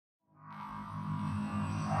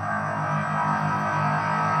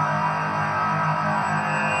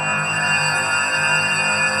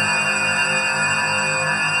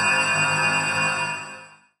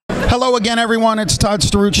Hello again, everyone. It's Todd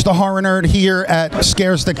Staruch, the horror nerd, here at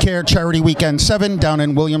Scares That Care Charity Weekend 7 down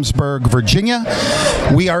in Williamsburg, Virginia.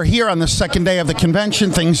 We are here on the second day of the convention.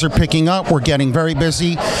 Things are picking up. We're getting very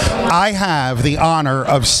busy. I have the honor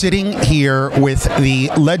of sitting here with the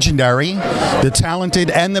legendary, the talented,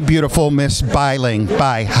 and the beautiful Miss Bai Ling.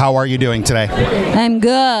 Bai, how are you doing today? I'm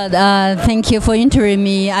good. Thank you for interviewing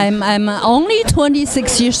me. I'm only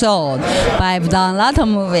 26 years old, but I've done a lot of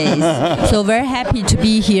movies. So very happy to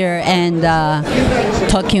be here and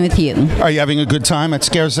talking with you. Are you having a good time at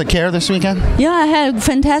Scares That Care this weekend? Yeah, I had a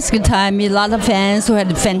fantastic time. A lot of fans who had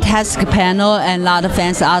a fantastic panel, and a lot of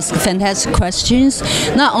fans asked fantastic questions.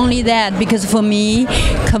 Not only that, because for me,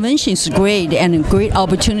 convention is great and a great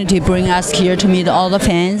opportunity to bring us here to meet all the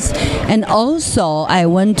fans. And also, I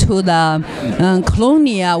went to the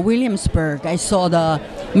Colonial Williamsburg. I saw the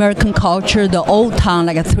American culture, the old town,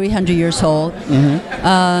 like 300 years old,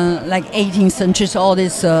 like 18th century, all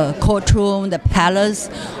this courtroom, the palace,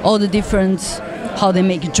 all the different, how they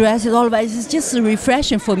make dresses, all of it. It's just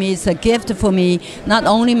refreshing for me. It's a gift for me. Not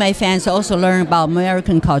only my fans also learn about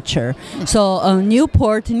American culture. So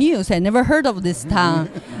Newport News, I never heard of this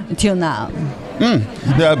town until now.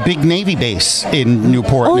 The big Navy base in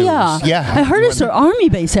Newport News. Yeah. I heard it's an Army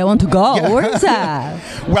base. I want to go. Yeah. Where is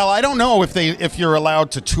that? Well, I don't know if you're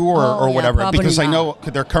allowed to tour or whatever, because I know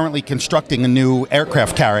they're currently constructing a new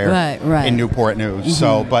aircraft carrier in Newport News.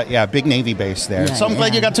 So, but yeah, big Navy base there. So I'm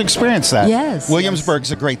glad you got to experience that. Yes.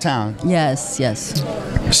 Williamsburg's a great town. Yes.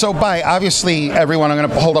 So, Bai, obviously, everyone, I'm going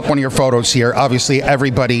to hold up one of your photos here. Obviously,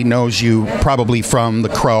 everybody knows you probably from The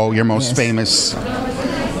Crow, your most famous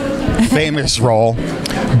role,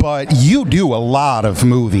 but you do a lot of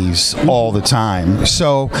movies all the time.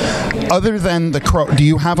 So other than The Crow, do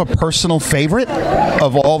you have a personal favorite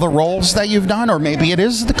of all the roles that you've done, or maybe it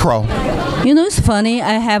is The Crow? You know, it's funny,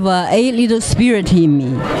 I have 8 little spirits in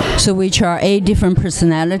me, so which are 8 different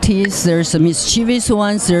personalities. There's mischievous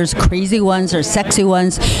ones, there's crazy ones, there's sexy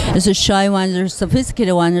ones, there's a shy ones, there's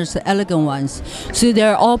sophisticated ones, there's elegant ones. So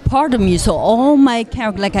they're all part of me. So all my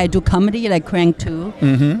characters, like I do comedy, like Crank 2,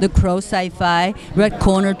 The Crow, sci-fi, Red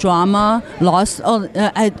Corner, drama, Lost.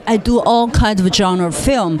 I do all kinds of genre of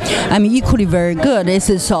film. I'm equally very good. This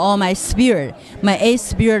is all my spirit. My 8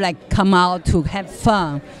 spirit like come out to have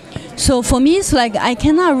fun. So for me, it's like I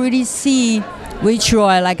cannot really see which role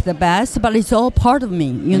I like the best, but it's all part of me.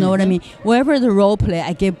 You know what I mean? Wherever the role play,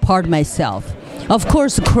 I give part of myself. Of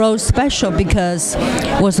course, Crow special because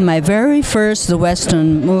it was my very first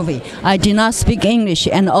Western movie. I did not speak English,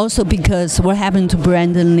 and also because what happened to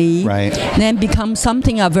Brandon Lee then become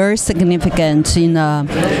something very significant in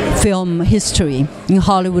film history, in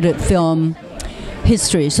Hollywood film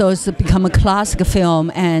history. So it's become a classic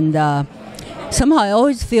film, and somehow I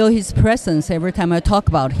always feel his presence every time I talk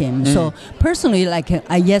about him. So personally, like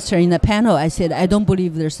yesterday in the panel, I said, I don't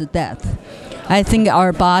believe there's a death. I think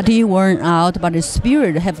our body worn out, but the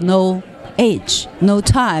spirit have no age, no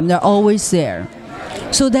time. They're always there.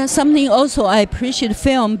 So that's something also I appreciate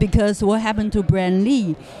film, because what happened to Brandon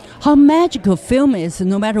Lee, how magical film is,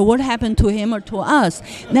 no matter what happened to him or to us,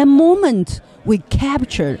 that moment we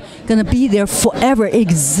captured gonna be there forever,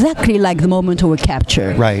 exactly like the moment we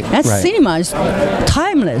captured. Cinema is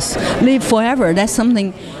timeless, live forever. That's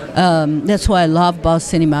something. That's what I love about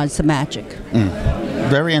cinema. It's the magic.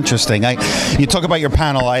 Very interesting. You talk about your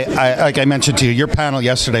panel. Like I mentioned to you, your panel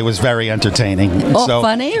yesterday was very entertaining. So,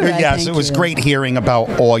 funny? Right, yes, it was great hearing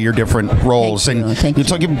about all your different roles. Thank you.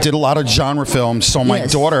 You did a lot of genre films. So my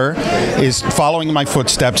daughter is following in my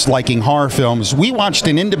footsteps, liking horror films. We watched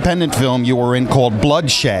an independent film you were in called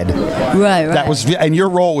Bloodshed. Right. That was, and your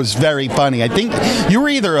role was very funny. I think you were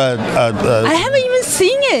either a I haven't even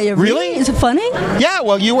seen it. Really? Is it funny? Yeah.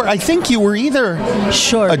 Well, I think you were either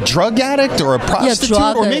a drug addict or a prostitute.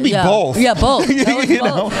 Or maybe both. Yeah, both. But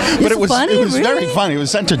it was very funny. It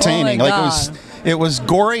was entertaining. It was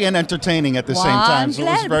gory and entertaining at the same time. So it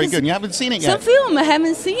was very good. And you haven't seen it yet. Some film I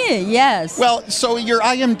haven't seen it. Yes. Well, so your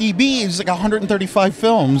IMDb is like 135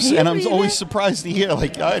 135 and I'm always surprised to hear I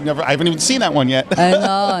haven't even seen that one yet.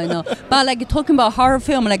 I know. But like talking about horror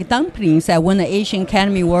film, like Dumplings, I won the Asian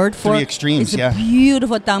Academy Award for. 3 Extremes, it's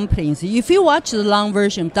beautiful Dumplings. If you watch the long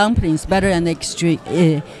version of Dumplings, better than the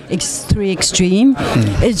 3 Extreme,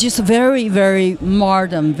 it's just very, very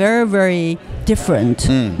modern, very, very different.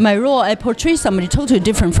 My role, I portray somebody totally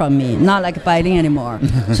different from me, not like Bai Ling anymore.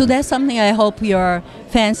 So that's something I hope your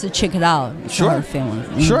fans check it out. Sure.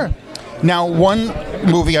 Film. Sure. Now, one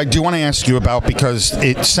movie I do want to ask you about because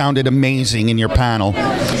it sounded amazing in your panel.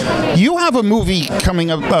 You have a movie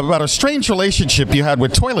coming up about a strange relationship you had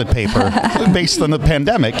with toilet paper based on the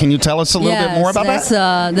pandemic. Can you tell us a little bit more about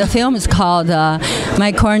that? The film is called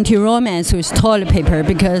My Quarantine Romance with Toilet Paper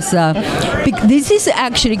because this is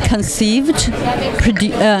actually conceived,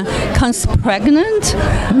 pregnant.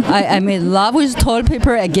 I made love with toilet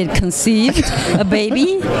paper. I get conceived, a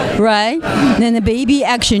baby, right? Then the baby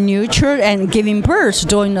actually nurtured and giving birth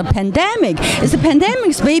during the pandemic. It's a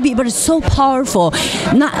pandemic's baby, but it's so powerful.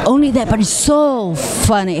 Not only that, but it's so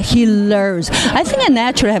funny, hilarious. I think I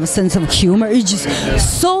naturally have a sense of humor. It's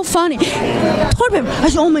just so funny. Toilet paper. I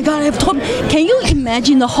said, oh my God, I have toilet paper. Can you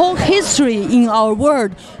imagine the whole history in our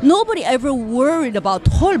world? Nobody ever worried about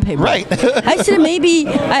toilet paper. Right. I said maybe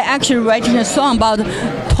I actually writing a song about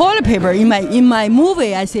toilet paper in my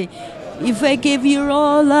movie. I say, if I give you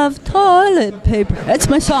all of toilet paper. That's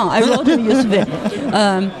my song. I wrote it yesterday.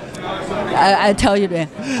 I tell you that.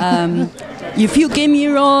 If you give me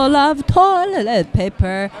all of toilet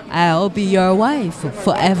paper, I'll be your wife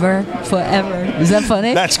forever, forever. Is that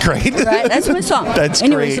funny? That's great. Right? That's my song. That's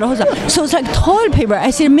Anyways, great. So it's like toilet paper.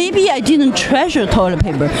 I said, maybe I didn't treasure toilet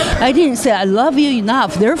paper. I didn't say, I love you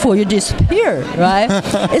enough, therefore you disappear, right?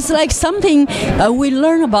 It's like something we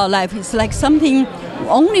learn about life. It's like something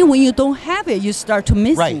only when you don't have it, you start to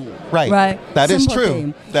miss it. Right. That is Simple true.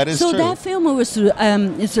 thing. That is so true. So that film was,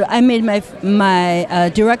 I made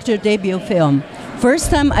my director debut film.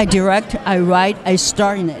 First time I direct, I write, I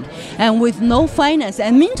star in it. And with no finance.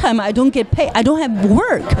 And meantime, I don't get paid. I don't have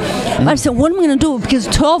work. I said, what am I going to do? Because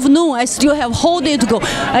 12 noon, I still have whole day to go.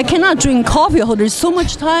 I cannot drink coffee. There's so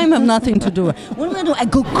much time, I have nothing to do. What am I going to do? I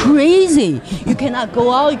go crazy. You cannot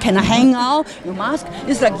go out. You cannot hang out. You must.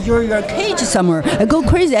 It's like you're in a cage somewhere. I go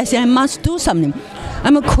crazy. I say, I must do something.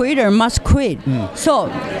 I'm a quitter, must quit.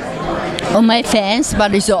 So, all my fans,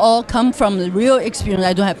 but it's all come from the real experience.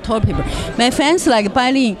 I don't have toilet paper. My fans like Bai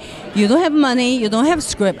Ling, you don't have money, you don't have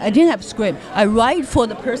script. I didn't have script. I write for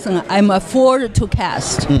the person I'm afford to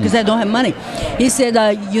cast because I don't have money. He said,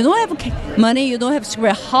 you don't have money, you don't have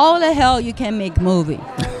script. How the hell you can make movie?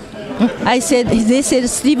 I said, they said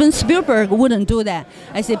Steven Spielberg wouldn't do that.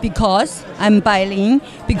 I said, because I'm Bai Ling,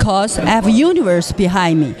 because I have universe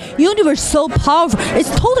behind me. Universe so powerful. It's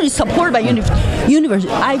totally supported by universe.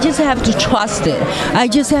 I just have to trust it. I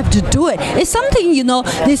just have to do it. It's something,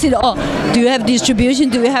 they said, oh, do you have distribution?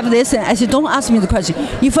 Do you have this? And I said, don't ask me the question.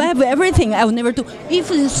 If I have everything, I will never do. If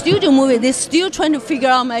it's a studio movie, they're still trying to figure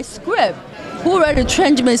out my script. Who already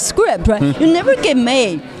changed my script, right? You never get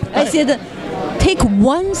made. I said, take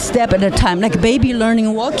one step at a time, like baby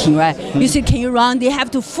learning walking, right? You say, can you run? They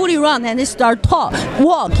have to fully run and they start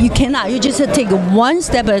walk. You cannot. You just take one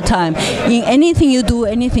step at a time. In anything you do,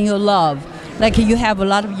 anything you love. Like you have a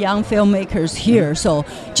lot of young filmmakers here, so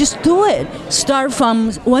just do it. Start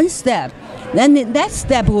from one step. Then that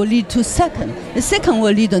step will lead to second. The second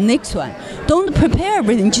will lead to the next one. Don't prepare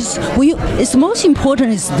everything. It's most important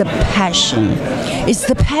is the passion. It's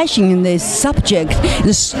the passion in the subject,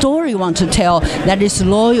 the story you want to tell that is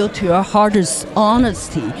loyal to your heart's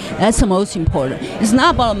honesty. That's the most important. It's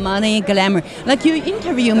not about money, glamour. Like you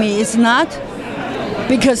interview me, it's not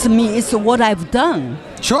because of me, it's what I've done.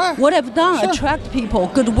 Sure. What I've done attract people,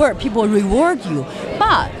 good work, people reward you.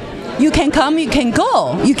 But you can come, you can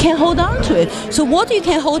go. You can hold on to it. So what you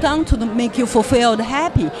can hold on to make you fulfilled,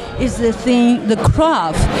 happy, is the thing, the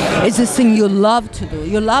craft. It's the thing you love to do.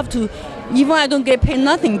 You love to, even I don't get paid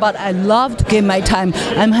nothing, but I love to give my time.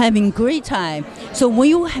 I'm having great time. So when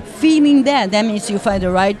you have feeling that means you find the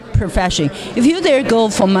right profession. If you there go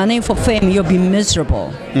for money, for fame, you'll be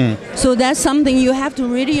miserable. So that's something you have to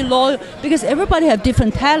really loyal, because everybody have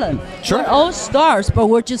different talent. Sure. We're all stars, but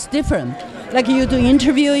we're just different. Like you do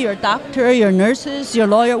interview, your doctor, your nurses, your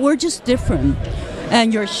lawyer, we're just different.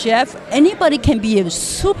 And your chef, anybody can be a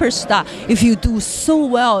superstar if you do so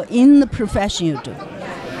well in the profession you do.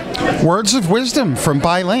 Words of wisdom from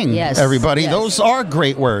Bai Ling, everybody. Yes. Those are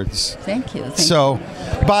great words. Thank you. So,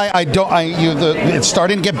 Bai, it's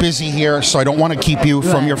starting to get busy here, so I don't want to keep you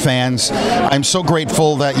from your fans. I'm so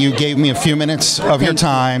grateful that you gave me a few minutes of your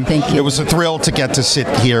time. Thank you. It was a thrill to get to sit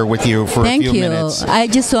here with you for a few minutes.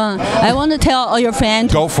 I want to tell all your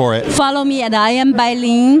fans. Go for it. Follow me at I am Bai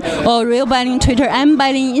Ling or Real Bai Ling Twitter. I'm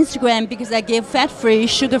Bai Ling Instagram because I give fat-free,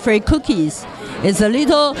 sugar-free cookies. It's a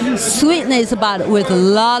little sweetness, but with a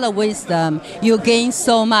lot of wisdom. You gain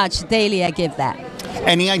so much daily. I give that.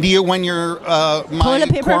 Any idea when your my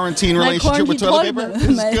quarantine relationship with toilet paper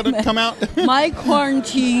is going to come out? My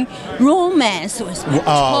quarantine romance with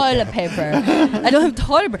toilet paper. I don't have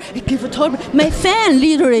toilet paper. I give toilet paper. My fan,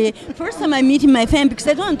 literally, first time I meeting my fan, because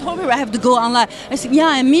I don't have toilet paper, I have to go online. I said, yeah,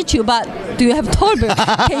 I meet you, but do you have toilet paper?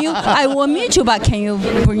 I will meet you, but can you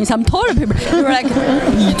bring some toilet paper? They were like,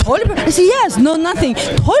 toilet paper? I said, yes, no, nothing.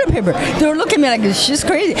 Toilet paper. They were looking at me like, she's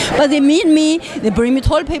crazy. But they meet me, they bring me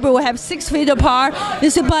toilet paper, we have 6 feet apart. They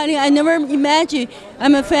said, Bai Ling, I never imagined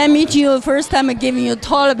I'm a fan meeting you the first time I'm giving you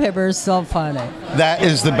toilet paper. It's so funny. That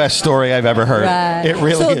is the best story I've ever heard. Right. It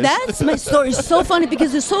really is. So that's my story. It's so funny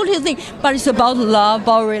because it's so little thing, but it's about love,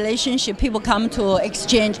 about relationship. People come to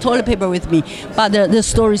exchange toilet paper with me, but the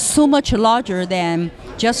story is so much larger than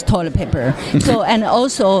just toilet paper. So, and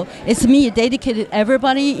also it's me dedicated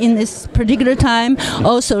everybody in this particular time.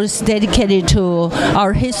 Also, it's dedicated to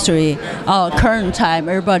our history, our current time.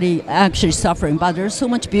 Everybody actually suffering, but there's so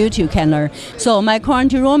much beauty you can learn. So my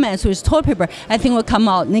quarantine romance with toilet paper, I think will come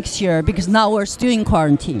out next year because now we're still in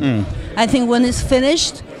quarantine. I think when it's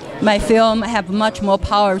finished, my film have much more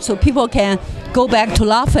power, so people can go back to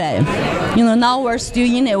laugh at it. You know, now we're still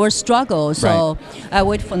in it, we're struggle. So I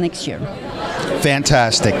wait for next year.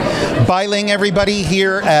 Fantastic. Bai Ling, everybody,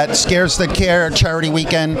 here at Scares That Care Charity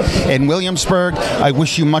Weekend in Williamsburg. I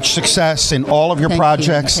wish you much success in all of your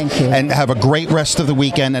projects. Thank you. And have a great rest of the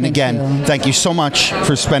weekend. And thank you so much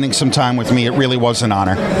for spending some time with me. It really was an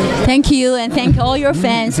honor. Thank you, and thank all your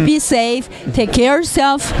fans. Be safe, take care of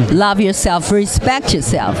yourself, love yourself, respect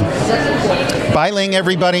yourself. Bai Ling,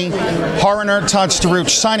 everybody. Horror nerd Todd Staruch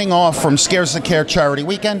signing off from Scares That Care Charity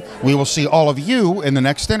Weekend. We will see all of you in the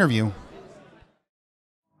next interview.